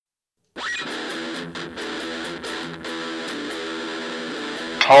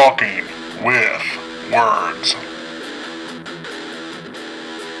Talking with Words.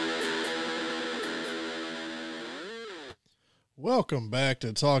 Welcome back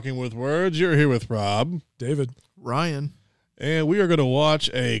to Talking with Words. You're here with Rob, David, Ryan, and we are going to watch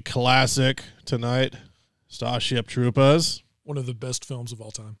a classic tonight, Starship Troopers, one of the best films of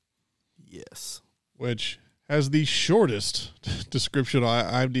all time. yes, which has the shortest description on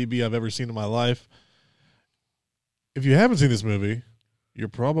IMDb I've ever seen in my life. If you haven't seen this movie, you're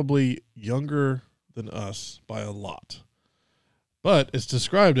probably younger than us by a lot. But it's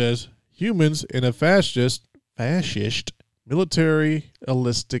described as humans in a fascist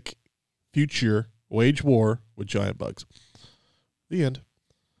militaristic future wage war with giant bugs. The end.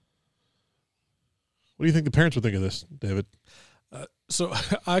 What do you think the parents would think of this, David? So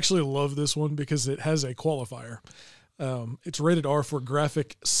I actually love this one because it has a qualifier. It's rated R for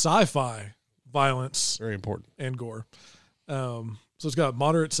graphic sci-fi violence. Very important. And gore. So it's got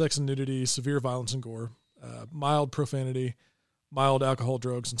moderate sex and nudity, severe violence and gore, mild profanity, mild alcohol,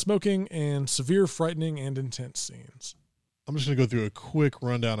 drugs, and smoking, and severe frightening and intense scenes. I'm just going to go through a quick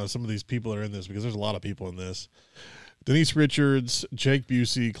rundown of some of these people that are in this because there's a lot of people in this. Denise Richards, Jake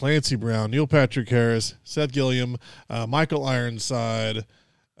Busey, Clancy Brown, Neil Patrick Harris, Seth Gilliam, Michael Ironside,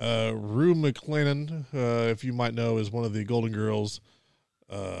 Rue McClellan, if you might know, is one of the Golden Girls.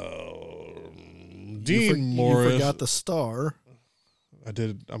 Dean Morris. You forgot the star. I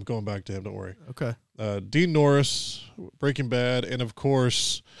did. I'm going back to him. Don't worry. Okay. Dean Norris, Breaking Bad, and of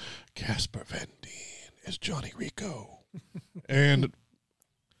course, Casper Van Dien is Johnny Rico, and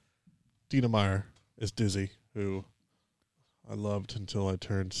Dina Meyer is Dizzy, who I loved until I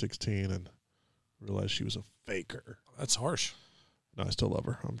turned 16 and realized she was a faker. That's harsh. No, I still love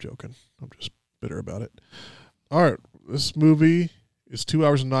her. I'm joking. I'm just bitter about it. All right, this movie is 2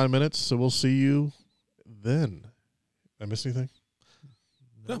 hours and 9 minutes, so we'll see you then. Did I miss anything?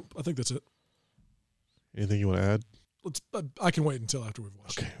 No, I think that's it. Anything you want to add? I can wait until after we've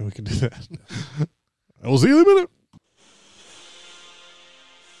watched Okay, we can do that. I will see you in a minute.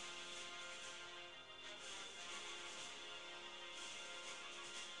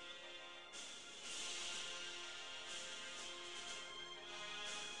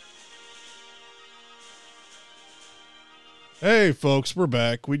 Hey, folks, we're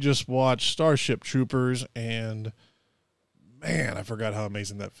back. We just watched Starship Troopers, and man, I forgot how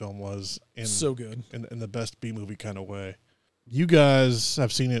amazing that film was. So good. In the best B-movie kind of way. You guys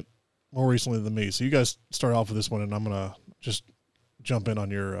have seen it more recently than me, so you guys start off with this one, and I'm going to just jump in on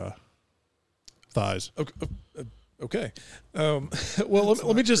your thighs. Okay. Well,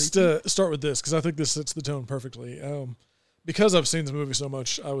 let me just start with this, because I think this sets the tone perfectly. Because I've seen the movie so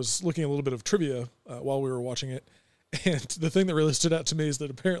much, I was looking at a little bit of trivia while we were watching it, and the thing that really stood out to me is that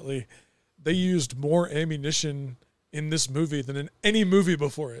apparently they used more ammunition in this movie than in any movie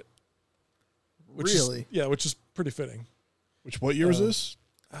before it. Really? Which is pretty fitting. What year is this?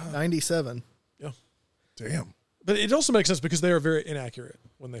 97. Yeah. Damn. But it also makes sense because they are very inaccurate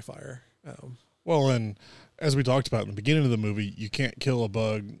when they fire. Well, and as we talked about in the beginning of the movie, you can't kill a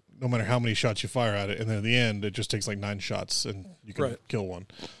bug no matter how many shots you fire at it, and then at the end, it just takes like 9 shots, and you can kill one.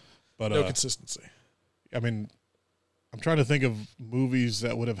 But no consistency. I mean, I'm trying to think of movies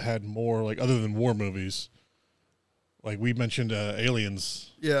that would have had more, like, other than war movies. Like, we mentioned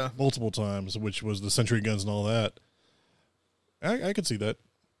Aliens multiple times, which was the sentry guns and all that. I could see that.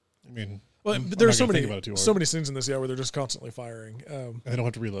 I mean, well, there are so many scenes in this, where they're just constantly firing. And they don't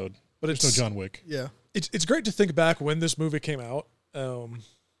have to reload. But There's no John Wick. Yeah. It's great to think back when this movie came out,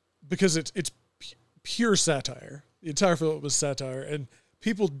 because it's pure satire. The entire film was satire, and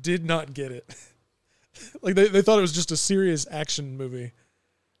people did not get it. Like, they thought it was just a serious action movie,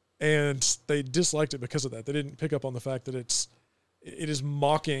 and they disliked it because of that. They didn't pick up on the fact that it is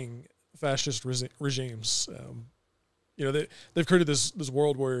mocking fascist regimes. They've created this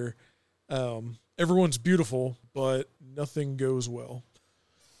world where everyone's beautiful, but nothing goes well.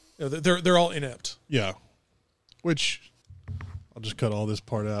 They're all inept. Yeah. Which, I'll just cut all this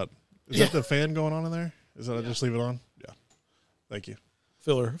part out. Is that the fan going on in there? Is that I just leave it on? Yeah. Thank you.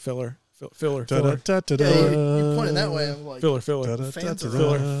 Filler. Yeah, you pointed that way. I'm like, filler. filler.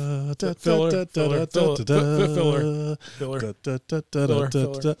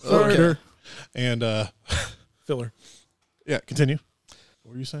 And Filler. Yeah, continue.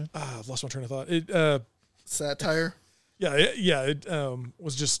 What were you saying? I've lost my train of thought. Satire. It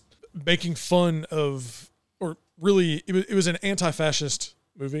was just making fun of, or really, it was an anti-fascist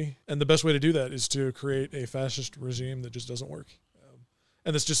movie, and the best way to do that is to create a fascist regime that just doesn't work,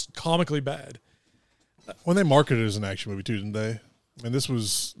 and it's just comically bad. When they marketed it as an action movie too, didn't they? I mean, this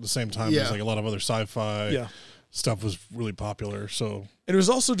was the same time as like a lot of other sci-fi stuff was really popular. So it was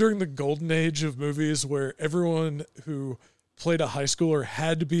also during the golden age of movies where everyone who played a high schooler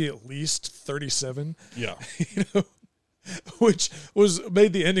had to be at least 37. yeah, You know, which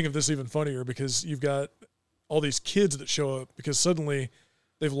made the ending of this even funnier because you've got all these kids that show up because suddenly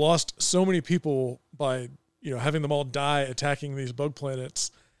they've lost so many people by, having them all die attacking these bug planets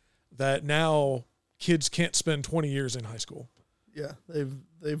that now kids can't spend 20 years in high school. Yeah,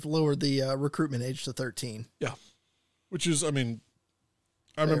 they've lowered the recruitment age to 13. Yeah. which is, I mean,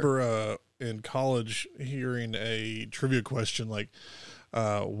 I remember in college hearing a trivia question like,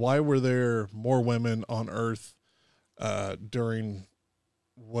 why were there more women on Earth during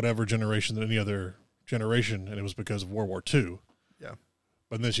whatever generation than any other generation? And it was because of World War II. Yeah.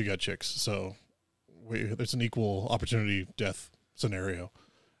 But then you got chicks. So there's an equal opportunity death scenario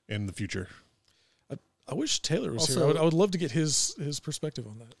in the future. I wish Taylor was Also- here. I would love to get his perspective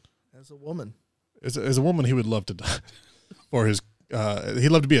on that. As a woman. As a woman, he would love to die for his, he'd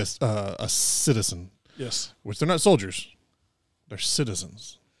love to be a citizen, Yes. which they're not soldiers. They're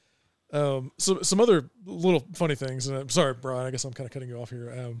citizens. So some other little funny things, and I'm sorry, Brian, I guess I'm kind of cutting you off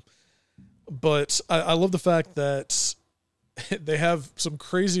here. But I love the fact that they have some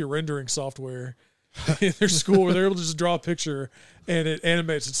crazy rendering software in their school where they're able to just draw a picture and it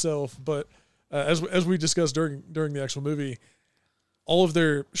animates itself. But as we discussed during the actual movie, all of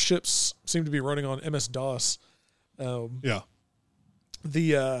their ships seem to be running on MS-DOS. Yeah.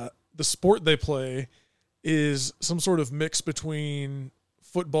 The sport they play is some sort of mix between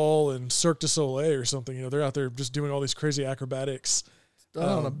football and Cirque du Soleil or something. You know, they're out there just doing all these crazy acrobatics. Done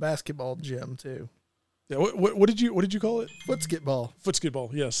on a basketball gym too. Yeah, what did you call it? Footsketball. Footsketball.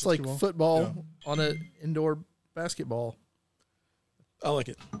 Yes, It's like football Yeah. on an indoor basketball. I like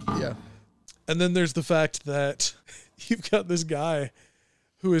it. Yeah. And then there's the fact that you've got this guy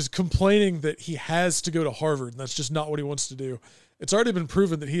who is complaining that he has to go to Harvard, and that's just not what he wants to do. It's already been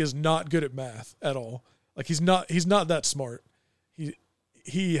proven that he is not good at math at all. Like he's not that smart.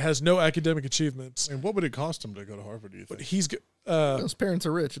 He has no academic achievements. And what would it cost him to go to Harvard, do you But think? he's Those parents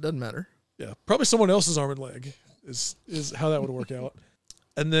are rich. It doesn't matter. yeah, probably someone else's arm and leg is how that would work out.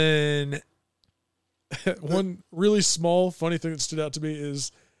 And then one really small funny thing that stood out to me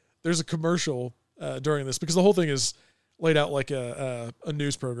is there's a commercial during this because the whole thing is laid out like a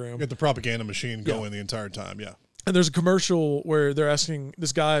news program. You got the propaganda machine going the entire time, yeah. And there's a commercial where they're asking,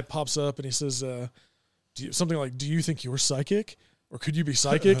 this guy pops up and he says, something like, "Do you think you're psychic, or could you be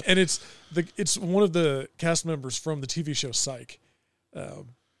psychic?" And it's one of the cast members from the TV show Psych.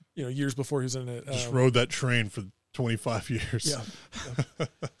 Years before he was in it. Just rode that train for 25 years. Yeah.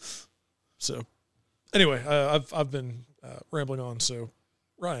 So, anyway, I've been rambling on. So,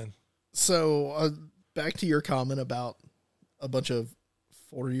 Ryan. So back to your comment about a bunch of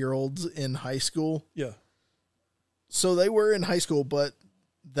 40-year-olds in high school. Yeah. So they were in high school, but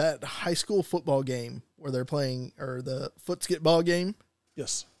that high school football game where they're playing, or the footsketball game,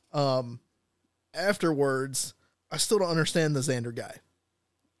 Yes. afterwards, I still don't understand the Xander guy.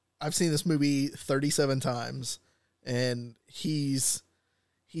 I've seen this movie 37 times, and he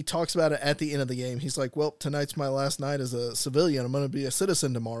talks about it at the end of the game. He's like, well, tonight's my last night as a civilian. I'm going to be a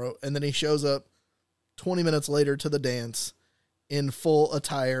citizen tomorrow. And then he shows up 20 minutes later to the dance in full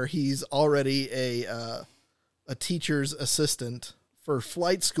attire. He's already a teacher's assistant for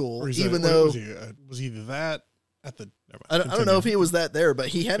flight school, even though was he that at the? I don't know if he was that there, but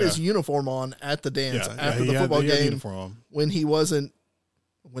he had his uniform on at the dance after the football game when he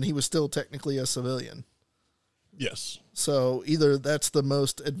was still technically a civilian. Yes. So either that's the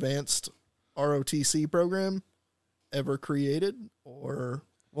most advanced ROTC program ever created, or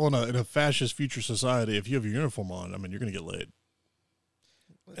Well, in a fascist future society, if you have your uniform on, I mean, you're going to get laid.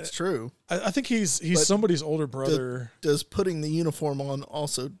 it's true. I think he's But somebody's older brother. Does putting the uniform on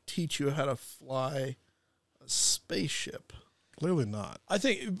also teach you how to fly a spaceship? Clearly not. I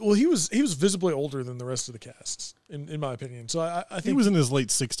think. Well, he was visibly older than the rest of the casts, in my opinion. So I think He was in his late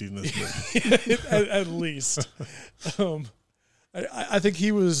 60s in this movie. at least. I think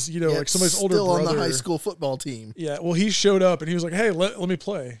he was, like somebody's older still brother on the high school football team. Yeah. Well, he showed up and he was like, "Hey, let me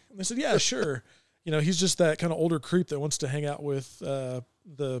play." And they said, "Yeah, sure." He's just that kind of older creep that wants to hang out with the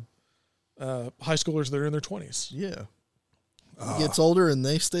high schoolers that are in their 20s. Yeah. He gets older and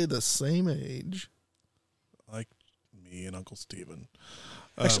they stay the same age. Like me and Uncle Steven.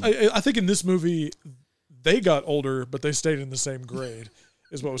 Actually, I think in this movie, they got older, but they stayed in the same grade,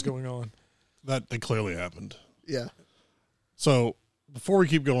 is what was going on. That clearly happened. Yeah. So before we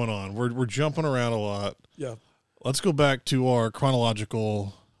keep going on, we're jumping around a lot. Yeah. Let's go back to our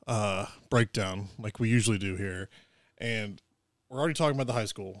chronological breakdown like we usually do here. And we're already talking about the high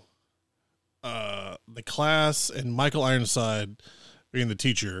school. the class and Michael Ironside being the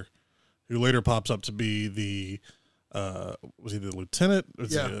teacher, who later pops up to be the was he the lieutenant?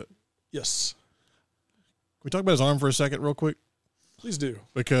 Yeah. Yes. Can we talk about his arm for a second, real quick? Please do.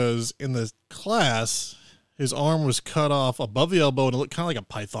 Because in the class, his arm was cut off above the elbow, and it looked kind of like a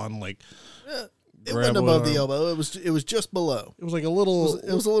python, like It wasn't above the elbow. It was just below. It was like a little.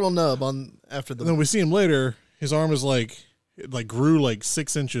 It was a little nub on after the. And then we see him later. His arm is it grew like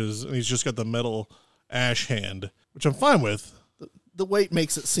 6 inches, and he's just got the metal ash hand, which I'm fine with. The weight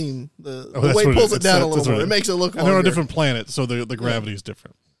makes it seem the that's weight what pulls it it is. down a That's little what more. it It makes it look And longer. they're on a different planet, so the gravity is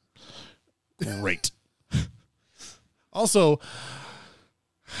different. Great. Also,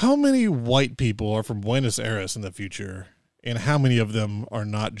 how many white people are from Buenos Aires in the future, and how many of them are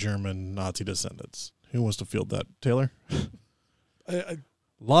not German Nazi descendants? Who wants to field that, Taylor? A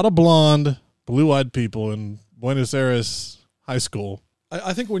lot of blonde, blue-eyed people in Buenos Aires high school.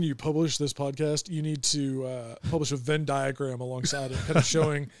 I think when you publish this podcast, you need to publish a Venn diagram alongside it, kind of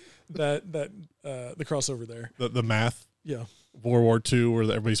showing that the crossover there. The math. Yeah. World War II, where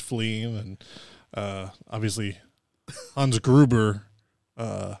everybody's fleeing, and obviously Hans Gruber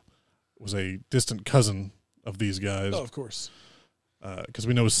was a distant cousin of these guys. Oh, of course. Because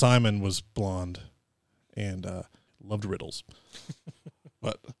we know Simon was blonde and loved riddles.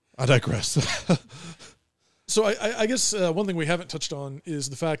 But I digress. So I guess one thing we haven't touched on is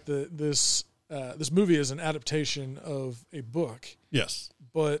the fact that this movie is an adaptation of a book. Yes.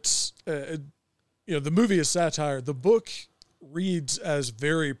 But the movie is satire. The book reads as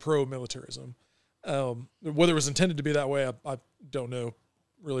very pro-militarism. Whether it was intended to be that way, I don't know.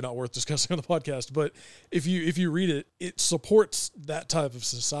 Really not worth discussing on the podcast. But if you read it, it supports that type of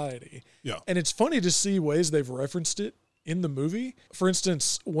society. Yeah. And it's funny to see ways they've referenced it in the movie. For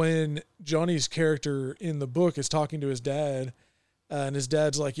instance, when Johnny's character in the book is talking to his dad, and his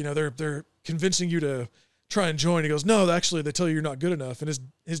dad's like, they're convincing you to try and join. He goes, no, actually, they tell you you're not good enough. And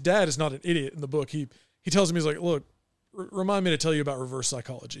his dad is not an idiot in the book. He tells him, he's like, look, remind me to tell you about reverse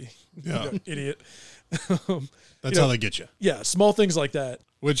psychology. Yeah. Idiot. That's how they get you. Yeah, small things like that.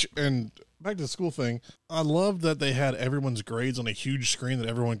 And back to the school thing, I love that they had everyone's grades on a huge screen that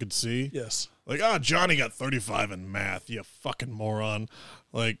everyone could see. Yes. Like, Johnny got 35 in math, you fucking moron.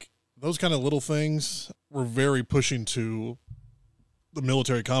 Like, those kind of little things were very pushing to the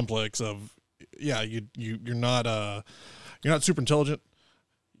military complex of, yeah, you're not super intelligent.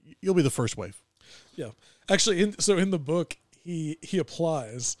 You'll be the first wave. Yeah. Actually, in the book, he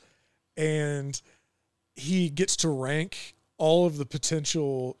applies, and he gets to rank all of the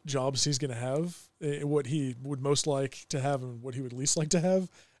potential jobs he's going to have, what he would most like to have and what he would least like to have.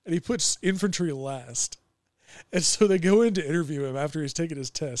 And he puts infantry last. And so they go in to interview him after he's taken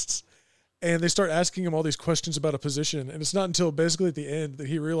his tests, and they start asking him all these questions about a position. And it's not until basically at the end that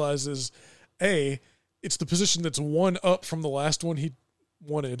he realizes, A, it's the position that's one up from the last one he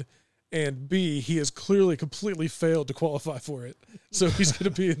wanted, and B, he has clearly completely failed to qualify for it. So he's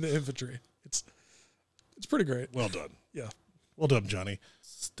going to be in the infantry. It's pretty great. Well done. Yeah. Well done, Johnny.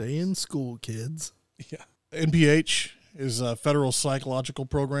 Stay in school, kids. Yeah. NPH is a federal psychological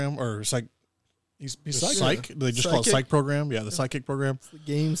program, or psych. He's Psych. They just call it Psychic. psych program. Yeah, the psychic program. The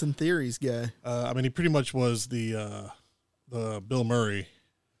games and theories guy. He pretty much was the Bill Murray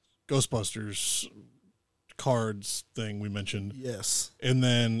Ghostbusters cards thing we mentioned. Yes. And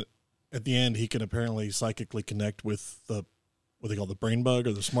then at the end, he can apparently psychically connect with what they call the brain bug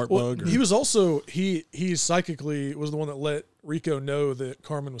or the smart bug. Or, he was also, he psychically was the one that let Rico know that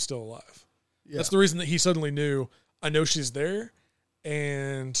Carmen was still alive. Yeah. That's the reason that he suddenly knew, I know she's there,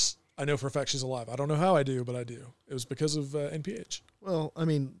 and I know for a fact she's alive. I don't know how I do, but I do. It was because of NPH. Well, I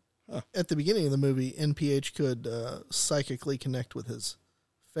mean, at the beginning of the movie, NPH could psychically connect with his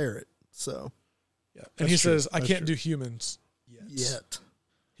ferret. So, Yeah. And That's he true. says, I That's can't true. do humans yet. yet.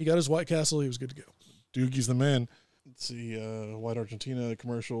 He got his White Castle. He was good to go. Doogie's the man. Let's see, White Argentina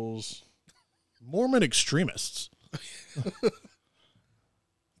commercials. Mormon extremists.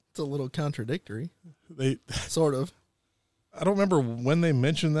 It's a little contradictory, They, sort of. I don't remember when they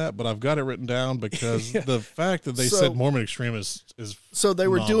mentioned that, but I've got it written down because Yeah. the fact that they So- said Mormon extremists is So they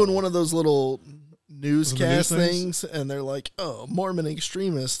were phenomenal. doing one of those little newscast news things, and they're like, "Oh, Mormon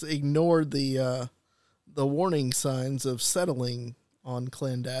extremists ignored the warning signs of settling on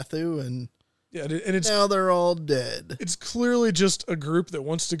Clandathu, and Yeah. And it's now they're all dead." it's clearly just a group that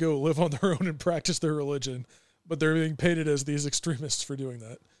wants to go live on their own and practice their religion, but they're being painted as these extremists for doing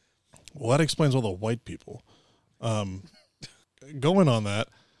that. well, that explains all the white people. Going on that,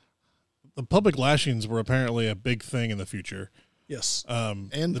 the public lashings were apparently a big thing in the future. Yes.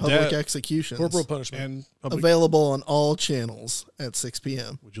 And the public dad- executions Corporal punishment. and public. available on all channels at 6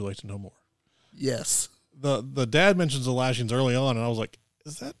 p.m. Would you like to know more? Yes. The dad mentions the lashings early on, and I was like,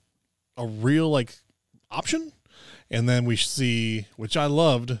 is that a real like option? And then we see, which I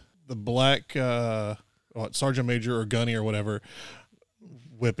loved, the black sergeant major or gunny or whatever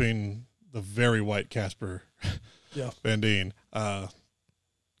whipping the very white Casper Van Dien.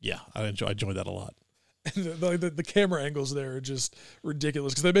 Yeah, I enjoyed that a lot. And the camera angles there are just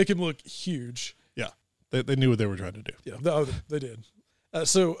ridiculous because they make him look huge. Yeah, they knew what they were trying to do. Yeah, they did. I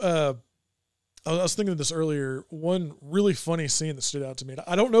was thinking of this earlier. One really funny scene that stood out to me.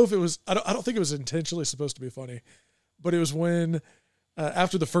 I don't know if it was. I don't think it was intentionally supposed to be funny, but it was when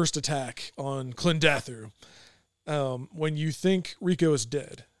after the first attack on Clendathu, when you think Rico is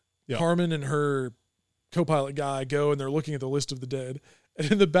dead, Carmen and her co-pilot guy go and they're looking at the list of the dead. And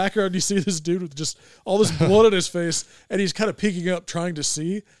in the background, you see this dude with just all this blood on his face, and he's kind of peeking up, trying to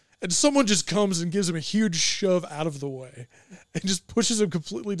see. And someone just comes and gives him a huge shove out of the way and just pushes him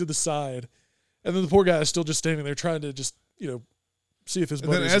completely to the side. And then the poor guy is still just standing there trying to just, see if his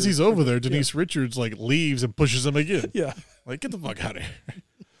buddies. And then as he's over there, Denise Richards like leaves and pushes him again. Yeah. Like, get the fuck out of here. I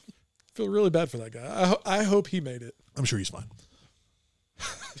feel really bad for that guy. I hope he made it. I'm sure he's fine.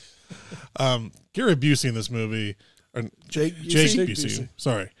 Gary Busey in this movie. Jake Busey.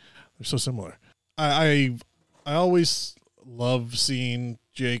 Sorry. They're so similar. I always love seeing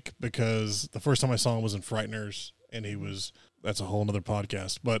Jake because the first time I saw him was in Frighteners, and that's a whole nother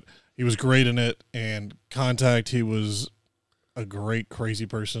podcast, but he was great in it. And Contact, he was a great, crazy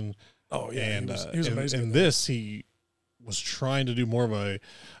person. Oh, yeah. And he was amazing. in this, he was trying to do more of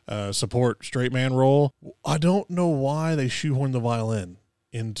a support straight man role. I don't know why they shoehorned the violin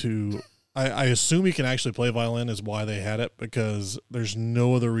into... I assume he can actually play violin is why they had it, because there's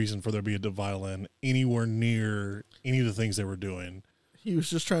no other reason for there to be a violin anywhere near any of the things they were doing. He was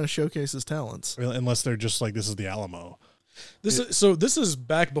just trying to showcase his talents. Unless they're just like, this is the Alamo. This is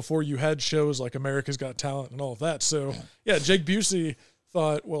back before you had shows like America's Got Talent and all of that. So, yeah, Jake Busey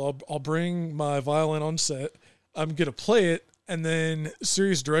thought, well, I'll bring my violin on set. I'm going to play it. And then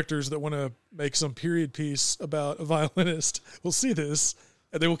serious directors that want to make some period piece about a violinist will see this.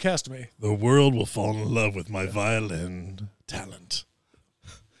 And they will cast me. The world will fall in love with my violin talent.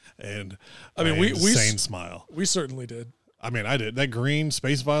 And I mean, we insane smile. We certainly did. I mean, I did. That green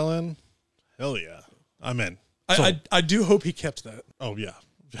space violin, hell yeah. I'm in. I do hope he kept that. Oh, yeah.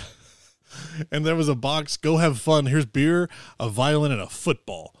 And there was a box, go have fun. Here's beer, a violin, and a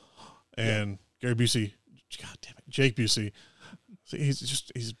football. And Gary Busey, God damn it, Jake Busey,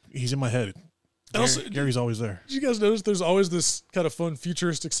 he's in my head. Gary's always there. Did you guys notice there's always this kind of fun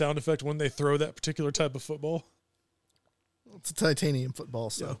futuristic sound effect when they throw that particular type of football? It's a titanium football,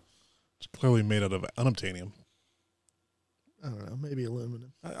 so. Yeah. It's clearly made out of unobtainium. I don't know, maybe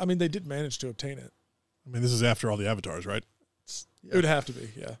aluminum. I mean, they did manage to obtain it. I mean, this is after all the avatars, right? It would have to be,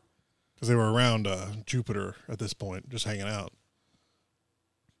 yeah. Because they were around Jupiter at this point, just hanging out.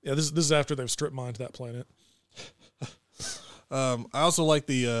 Yeah, this is after they've strip mined that planet. I also like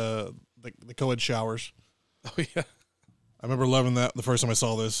the co-ed showers. Oh, yeah. I remember loving that the first time I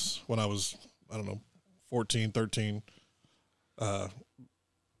saw this when I was, 14, 13.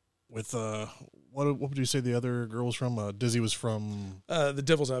 With, what would you say the other girl was from? Dizzy was from... The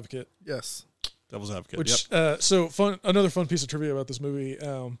Devil's Advocate. Yes. Devil's Advocate, Which, so another fun piece of trivia about this movie,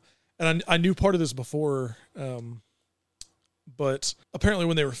 and I knew part of this before, but apparently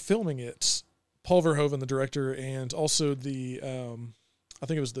when they were filming it, Paul Verhoeven, the director, and also the... I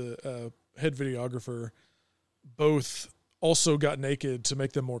think it was the head videographer, both also got naked to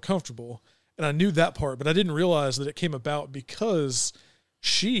make them more comfortable. And I knew that part, but I didn't realize that it came about because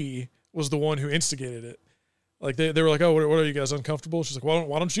she was the one who instigated it. Like they were like, oh, what are you guys, uncomfortable? She's like, well,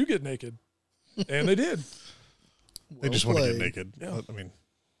 why don't you get naked? And they did. They just want to get naked. Yeah. I mean.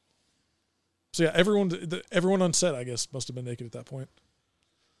 So yeah, everyone on set, I guess, must have been naked at that point.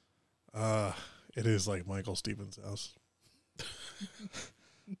 It is like Michael Stevens' house.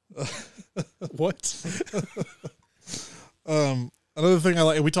 What? Another thing I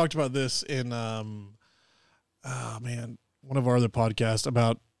like, we talked about this in one of our other podcasts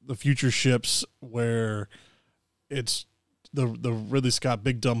about the future ships where it's the Ridley Scott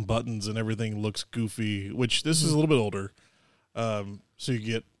big dumb buttons and everything looks goofy, which this is a little bit older. So you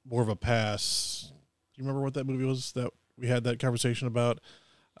get more of a pass. Do you remember what that movie was that we had that conversation about?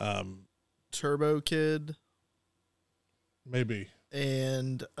 Turbo Kid. Maybe.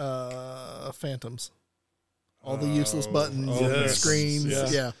 And Phantoms. All the useless buttons and yes. screens. Yeah.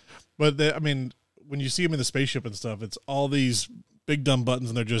 Yeah. But when you see them in the spaceship and stuff, it's all these big dumb buttons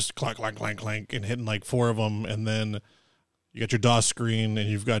and they're just clank, clank, clank, clank and hitting like 4 of them. And then you got your DOS screen and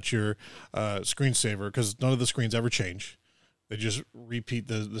you've got your screensaver because none of the screens ever change. They just repeat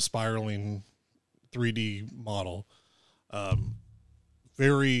the spiraling 3D model.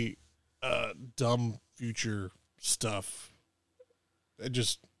 Very dumb future stuff.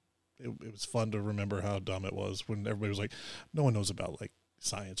 It was fun to remember how dumb it was when everybody was like, no one knows about like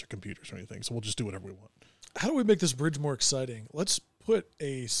science or computers or anything, so we'll just do whatever we want. How do we make this bridge more exciting? Let's put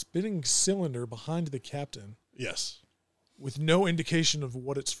a spinning cylinder behind the captain Yes. with no indication of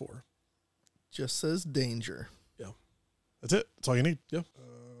what it's for. Just says danger. Yeah. That's it. That's all you need. Yeah.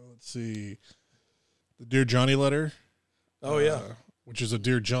 Let's see. The Dear Johnny letter. Oh, yeah. Which is a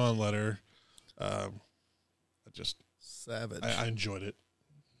Dear John letter. Savage. I enjoyed it.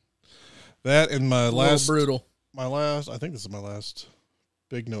 That and a little brutal. I think this is my last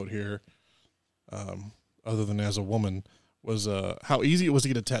big note here, other than as a woman, was how easy it was to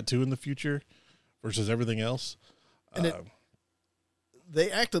get a tattoo in the future versus everything else. And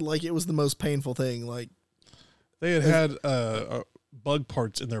they acted like it was the most painful thing. Like they had bug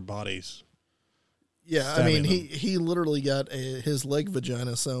parts in their bodies. Yeah, I mean, he literally got his leg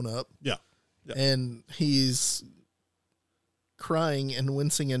vagina sewn up. Yeah. And he's crying and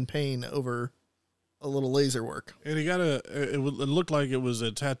wincing in pain over a little laser work. And he got it looked like it was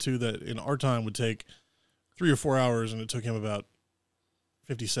a tattoo that in our time would take 3 or 4 hours, and it took him about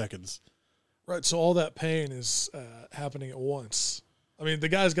 50 seconds. Right, so all that pain is happening at once. I mean, the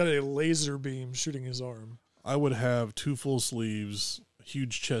guy's got a laser beam shooting his arm. I would have 2 full sleeves, a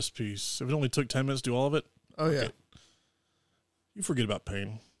huge chest piece. If it only took 10 minutes to do all of it, Oh, yeah. you forget about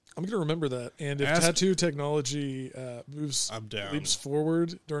pain. I'm going to remember that. And if tattoo technology leaps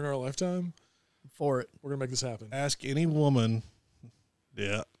forward during our lifetime, For it. we're going to make this happen. Ask any woman,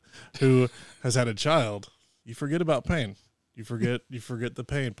 who has had a child. You forget about pain. You forget the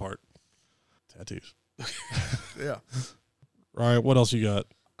pain part. Tattoos. Yeah. Right. What else you got?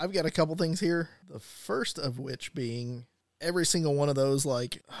 I've got a couple things here. The first of which being every single one of those,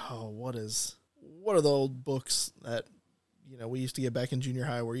 like, what are the old books that, we used to get back in junior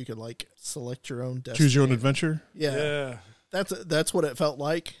high where you could like select your own destiny. Choose your own adventure. Yeah. That's what it felt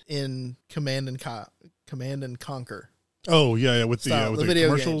like in Command and Conquer. Oh yeah, with the video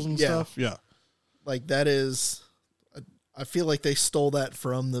commercials game. and Yeah. stuff. Yeah. Like that is, I feel like they stole that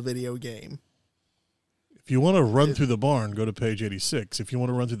from the video game. If you want to run through the barn, go to page 86. If you want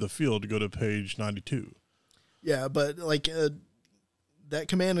to run through the field, go to page 92. Yeah, but like that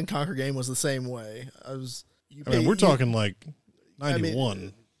Command and Conquer game was the same way. We're talking like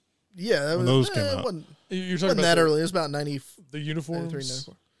 91. Yeah, that when was, those came out. You're talking wasn't about that early. It was about 90. the uniforms?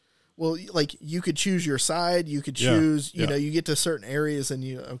 93, 94. Well, like you could choose your side. You could choose. You get to certain areas and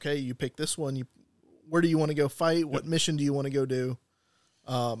you pick this one. Where do you want to go fight? What mission do you want to go do?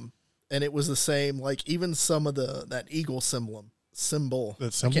 And it was the same. Like even some of that eagle symbol.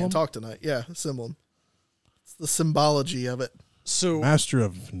 That I can't talk tonight. Yeah, symbol. It's the symbology of it. So Master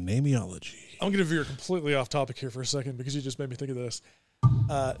of Nameology. I'm going to veer completely off topic here for a second because you just made me think of this.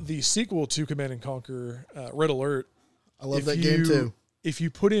 The sequel to Command and Conquer, Red Alert. I love that game too. If you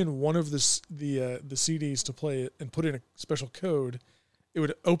put in one of the CDs to play it and put in a special code, it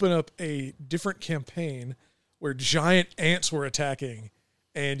would open up a different campaign where giant ants were attacking,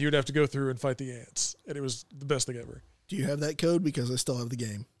 and you'd have to go through and fight the ants. And it was the best thing ever. Do you have that code? Because I still have the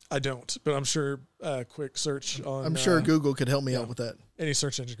game. I don't, but I'm sure quick search on... I'm sure Google could help me out with that. Any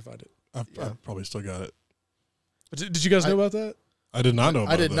search engine can find it. I've probably still got it. But did you guys know about that? I did not know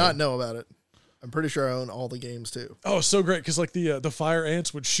about it. I did not know about it. I'm pretty sure I own all the games too. Oh, so great, because like the fire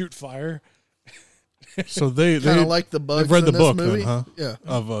ants would shoot fire. So they kind of like the bugs read the in this book movie. then, huh? Yeah.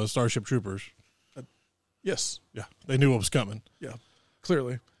 Of Starship Troopers. Yes. Yeah, they knew what was coming. Yeah,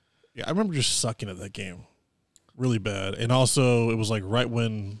 clearly. Yeah, I remember just sucking at that game really bad. And also, it was like right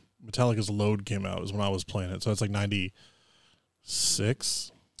when Metallica's Load came out is when I was playing it. So it's like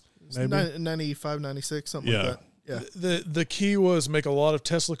 96, maybe? 95, 96, something like that. Yeah. The key was make a lot of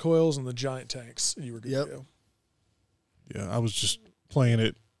Tesla coils and the giant tanks, and you were good to go. Yeah, I was just playing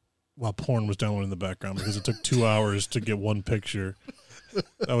it while porn was downloading in the background because it took 2 hours to get one picture.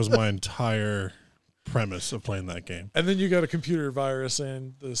 That was my entire premise of playing that game. And then you got a computer virus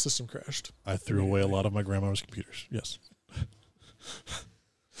and the system crashed. I threw away a lot of my grandma's computers. Yes.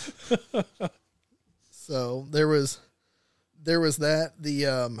 So there was that.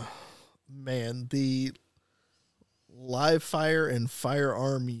 The live fire and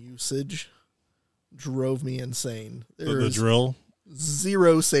firearm usage drove me insane. The drill?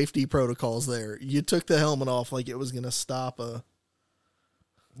 Zero safety protocols there. You took the helmet off like it was going to stop a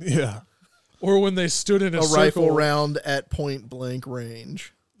Or when they stood in a circle, rifle round at point blank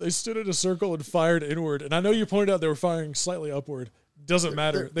range. They stood in a circle and fired inward. And I know you pointed out they were firing slightly upward. Doesn't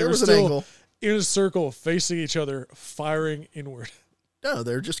matter. They were still in a circle facing each other, firing inward. No,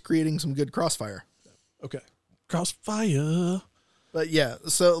 they're just creating some good crossfire. Okay. Crossfire. But yeah,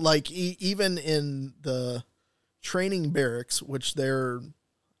 so like even in the training barracks, which they're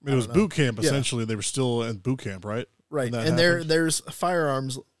It was boot camp, Yeah. essentially. They were still in boot camp, right? right, When that and happened? there's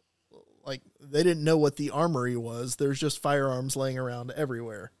firearms. Like they didn't know what the armory was. There's just firearms laying around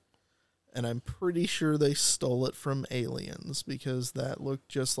everywhere, and I'm pretty sure they stole it from aliens because that looked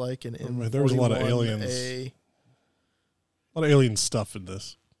just like an M41A. There was a lot of aliens. A lot of alien stuff in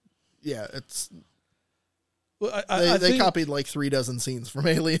this. Yeah, it's Well, they think, copied like 3 scenes from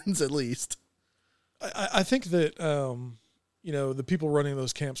Aliens at least. I think that the people running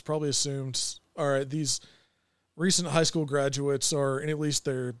those camps probably assumed, all right, these recent high school graduates are in at least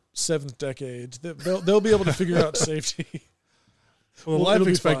their 7th decade. They'll be able to figure out safety. Well, Well, life it'll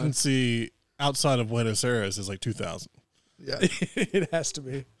be expectancy outside of Buenos Aires is like 2,000. Yeah, It has to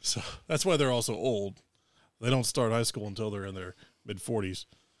be. So that's why they're also old. They don't start high school until they're in their mid-40s.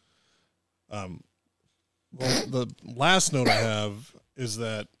 Well, the last note I have is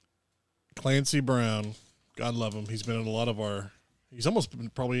that Clancy Brown, God love him, he's been in a lot of our. He's almost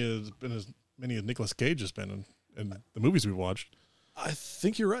probably been as many as Nicolas Cage has been in the movies we've watched. I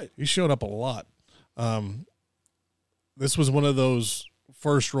think you're right. He showed up a lot. This was one of those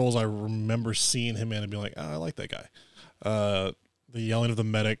first roles I remember seeing him in and being like, I like that guy. The yelling of the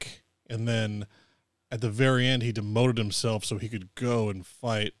medic, and then at the very end, he demoted himself so he could go and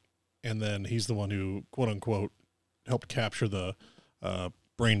fight, and then he's the one who, quote unquote, helped capture the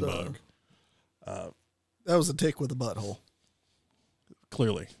brain bug. that was a tick with a butthole.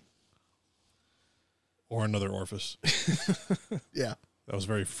 Clearly, or another orifice. Yeah, That was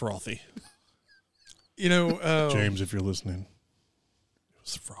very frothy. James, if you're listening, it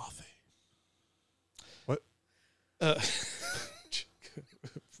was frothy. What?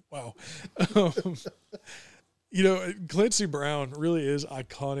 wow. Clancy Brown really is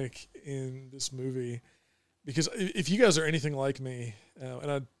iconic in this movie because if you guys are anything like me,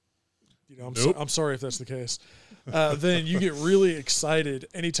 and I'm sorry if that's the case, then you get really excited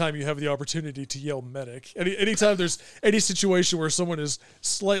anytime you have the opportunity to yell medic. Anytime there's any situation where someone is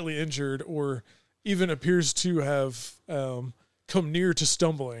slightly injured or even appears to have come near to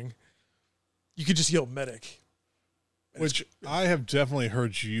stumbling, you could just yell medic. Which I have definitely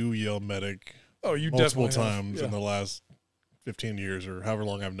heard you yell medic Oh, you multiple definitely have. times Yeah. in the last 15 years or however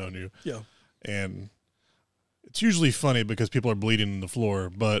long I've known you. Yeah. And it's usually funny because people are bleeding on the floor,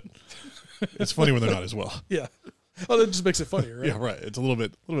 but it's funny when they're not as well. Yeah. Oh, that just makes it funnier, right? Yeah, right. It's a little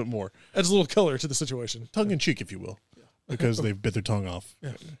bit more Adds a little color to the situation. tongue in cheek, if you will, because they've bit their tongue off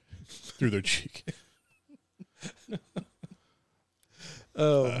through their cheek.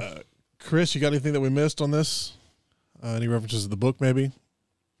 Chris, you got anything that we missed on this? Any references to the book, maybe?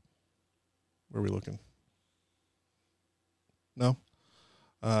 Where are we looking? No?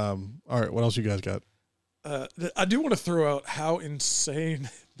 All right, what else you guys got? I do want to throw out how insane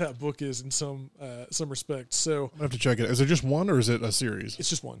that book is in some respects. So I have to check it. Is it just one or is it a series? it's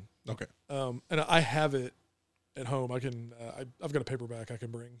just one. Okay. And I have it at home. I can. I've got a paperback I can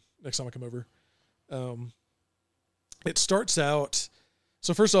bring next time I come over. It starts out.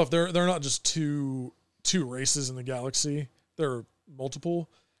 So first off, they're not just two races in the galaxy. There are multiple.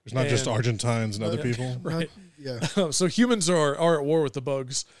 There's not just And- Argentines and other people. Right. yeah. So humans are at war with the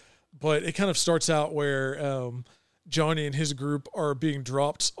bugs, but it kind of starts out where Johnny and his group are being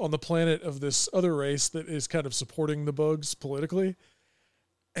dropped on the planet of this other race that is kind of supporting the bugs politically,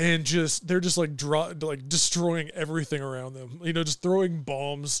 and they're just like destroying everything around them. Just throwing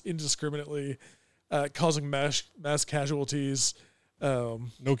bombs indiscriminately, causing mass casualties.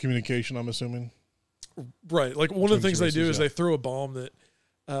 No communication, I'm assuming. Right. Like one of the things they do races, is yeah. they throw a bomb that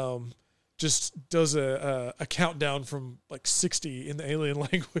just does a countdown from like 60 in the alien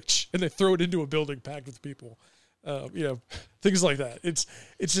language, and they throw it into a building packed with people. Things like that.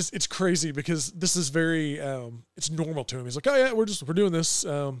 It's crazy because this is very it's normal to him. He's like, oh yeah, we're doing this,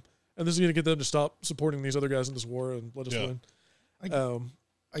 and this is gonna get them to stop supporting these other guys in this war and let us win.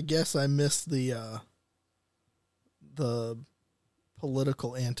 I guess I missed the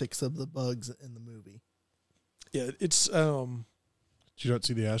political antics of the bugs in the movie. Yeah, it's Did you not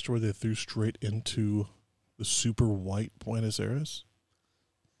see the asteroid they threw straight into the super white Buenos Aires?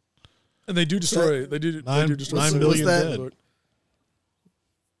 and they do destroy. They do destroy 9 cities. billion that- dead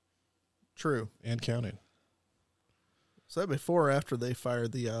True. and counting. Was that before or after they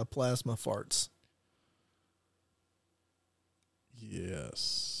fired the plasma farts?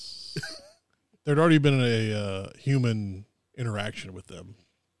 Yes. There'd already been a human interaction with them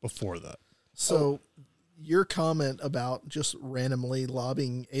before that. So your comment about just randomly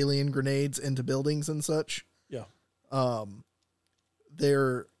lobbing alien grenades into buildings and such, Yeah.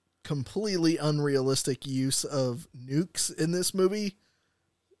 they're completely unrealistic use of nukes in this movie.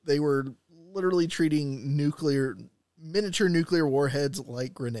 They were literally treating miniature nuclear warheads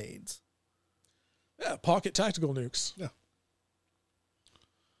like grenades. Yeah, pocket tactical nukes. Yeah.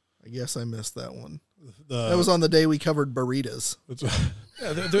 I guess I missed that one. The, That was on the day we covered burritos.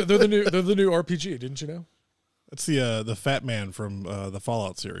 Yeah, they're the new RPG. Didn't you know? That's the Fat Man from the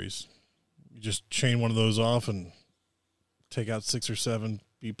Fallout series. You just chain one of those off and take out 6 or 7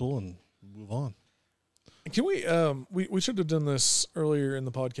 people and move on. Can we? We should have done this earlier in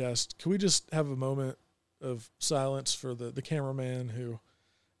the podcast. Can we just have a moment of silence for the cameraman who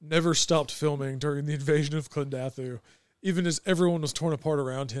never stopped filming during the invasion of Clondathu, even as everyone was torn apart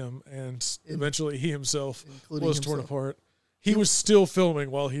around him, and eventually he himself was torn apart. He was still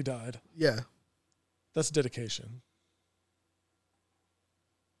filming while he died. Yeah. That's dedication.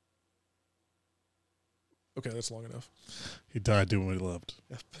 Okay, that's long enough. He died doing what he loved.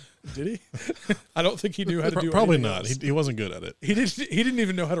 Did he? I don't think he knew how to do. Probably anything not. else. He wasn't good at it. He didn't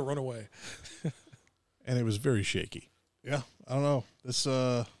even know how to run away. And it was very shaky. Yeah, I don't know. This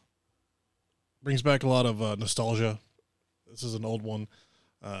brings back a lot of nostalgia. This is an old one.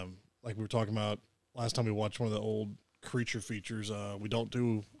 Like we were talking about last time we watched one of the old creature features. We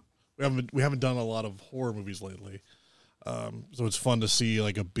haven't done a lot of horror movies lately. So it's fun to see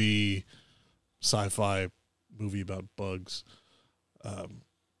like a B sci-fi movie about bugs.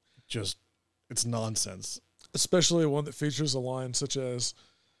 It's nonsense. Especially one that features a line such as,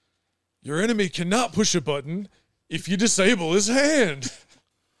 "Your enemy cannot push a button if you disable his hand."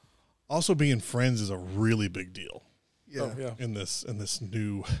 Also, being friends is a really big deal. Yeah. Oh, yeah. In this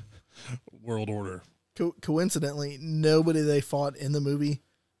new world order. Coincidentally, nobody they fought in the movie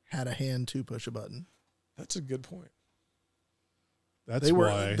had a hand to push a button. That's a good point. That's They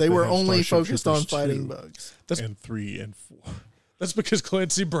why were have only Starship focused on Troopers fighting 2 bugs. and 3 and 4. That's because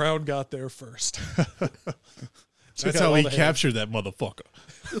Clancy Brown got there first. That's how he captured that motherfucker.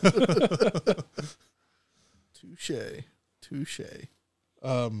 Touche.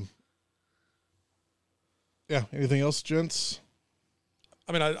 Yeah. Anything else, gents?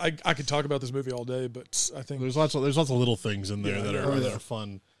 I mean, I could talk about this movie all day, but I think There's lots of little things in there Yeah, that yeah. are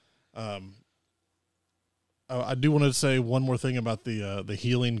fun. I do want to say one more thing about the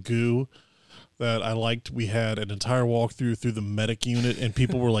healing goo that I liked. We had an entire walkthrough through the medic unit, and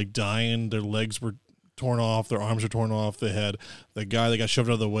people were like dying. Their legs were torn off. Their arms were torn off. They had the guy that got shoved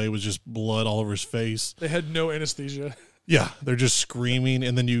out of the way was just blood all over his face. they had no anesthesia. Yeah, they're just screaming,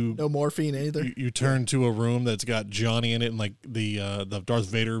 and then No morphine either. you turn to a room that's got Johnny in it, and like the Darth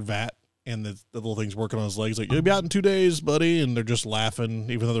Vader vat, and the little thing's working on his legs. Like, you'll be out in 2 days, buddy, and they're just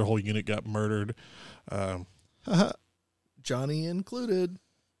laughing, even though their whole unit got murdered. Johnny included.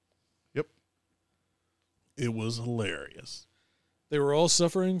 Yep, it was hilarious. They were all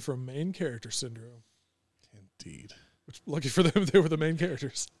suffering from main character syndrome. Indeed, Which, lucky for them, they were the main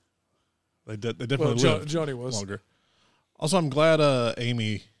characters. they definitely Well, lived Johnny was. longer. Also, I'm glad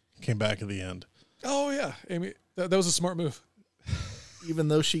Amy came back at the end. Oh yeah, Amy, that was a smart move. Even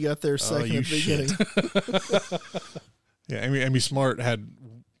though she got there second you at the beginning. Yeah, Amy Smart had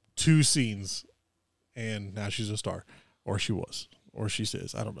 2 scenes, and now she's a star, or she was, or she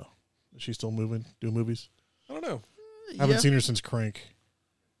is. I don't know. Is she still doing movies? I don't know. I haven't Yeah. seen her since Crank.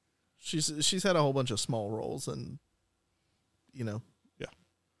 She's had a whole bunch of small roles and, Yeah.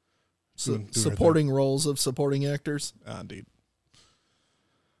 Doing her supporting roles of supporting actors. Indeed.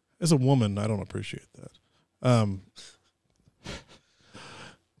 As a woman, I don't appreciate that.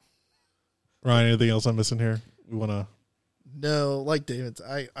 Ryan, anything else I'm missing here? We want to... No, like David,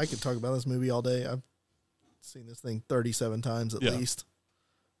 I could talk about this movie all day. I've seen this thing 37 times at Yeah. least.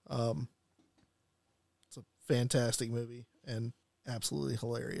 It's a fantastic movie and absolutely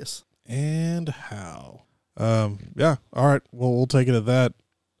hilarious. And how? Yeah. All right. Well, we'll take it at that.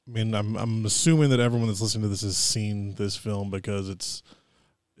 I mean, I'm assuming that everyone that's listening to this has seen this film because it's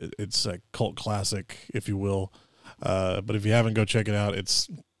a cult classic, if you will. But if you haven't, go check it out. It's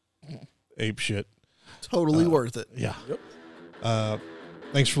ape shit. Totally worth it. Yeah.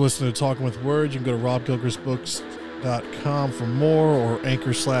 Thanks for listening to Talking with Words. You can go to robgilchristbooks.com for more, or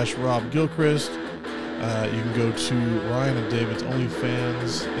anchor/Rob Gilchrist. You can go to Ryan and David's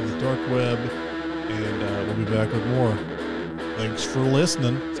OnlyFans in the dark web, and we'll be back with more. Thanks for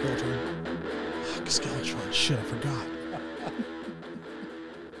listening. Skeletron. Skeletron. Shit, I forgot.